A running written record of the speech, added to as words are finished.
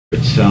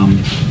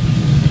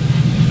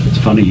it's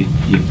funny,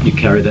 you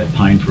carry that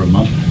pain for a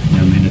month. You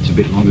know, I mean, it's a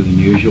bit longer than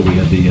usual. We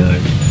had the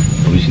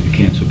obviously the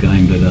cancelled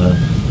game, but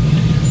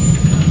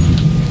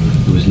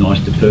it was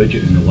nice to purge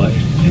it in a way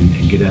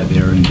and get out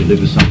there and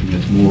deliver something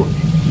that's more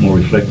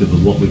reflective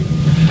of what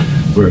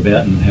we're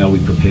about and how we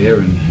prepare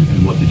and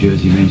what the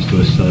jersey means to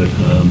us. So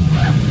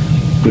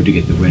good to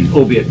get the win,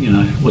 albeit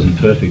it wasn't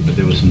perfect, but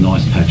there were some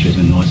nice patches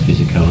and nice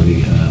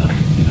physicality.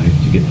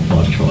 To get the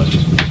 5 tries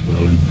was good as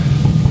well, and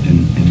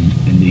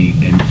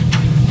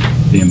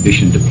the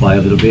ambition to play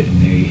a little bit and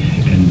the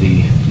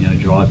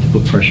drive to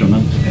put pressure on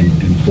them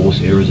and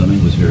force errors on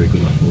them was very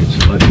good, I thought.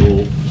 So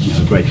overall,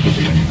 great to get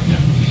the win.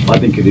 Yeah. I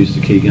think it is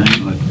the key game.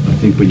 I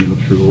think when you look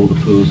through all the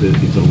pools,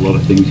 there's a lot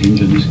of things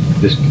hinge on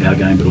this our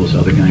game, but also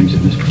other games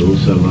in this pool.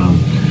 So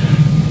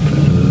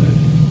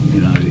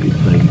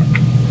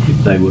if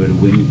they were to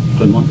win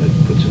Clermont, that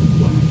puts them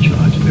in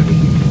charge of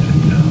everything,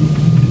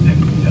 and then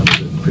the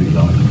others are pretty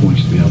low in the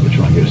points to be able to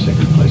try and get a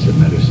second place that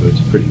matters. So it's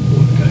a pretty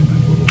important game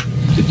overall.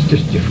 It's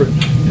just different.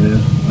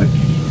 Yeah,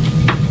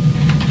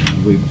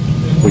 we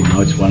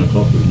know it's 1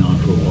 o'clock. We've known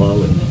for a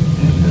while, and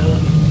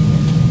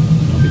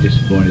I'll be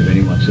disappointed if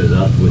anyone says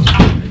afterwards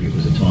maybe it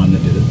was the time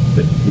that did it.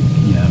 But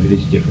it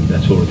is different.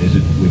 That's all it is.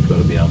 And we've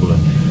got to be able to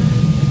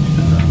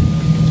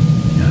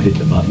hit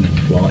the button and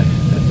fly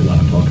at the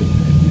 1 o'clock and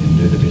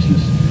do the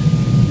business.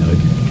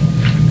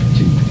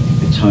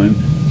 It's home.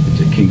 It's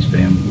at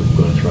Kingspan. We've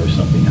got to throw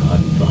something hard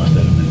and fast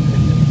at them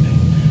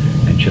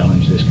and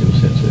challenge their skill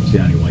sets. That's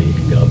the only way you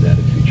can go about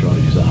it. If you try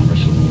to just arm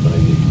wrestle all day,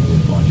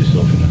 you'll find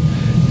yourself in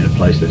a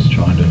place that's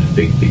trying to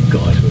beat big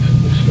guys with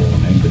smaller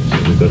men. But so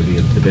we've got to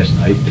be the best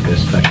 8, the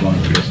best back line,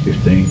 the best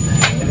 15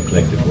 in a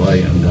collective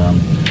way, and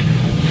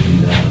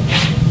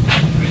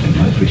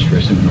hopefully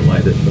stress them in a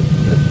way that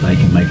they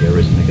can make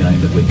errors in the game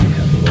that we can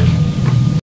capitalize on.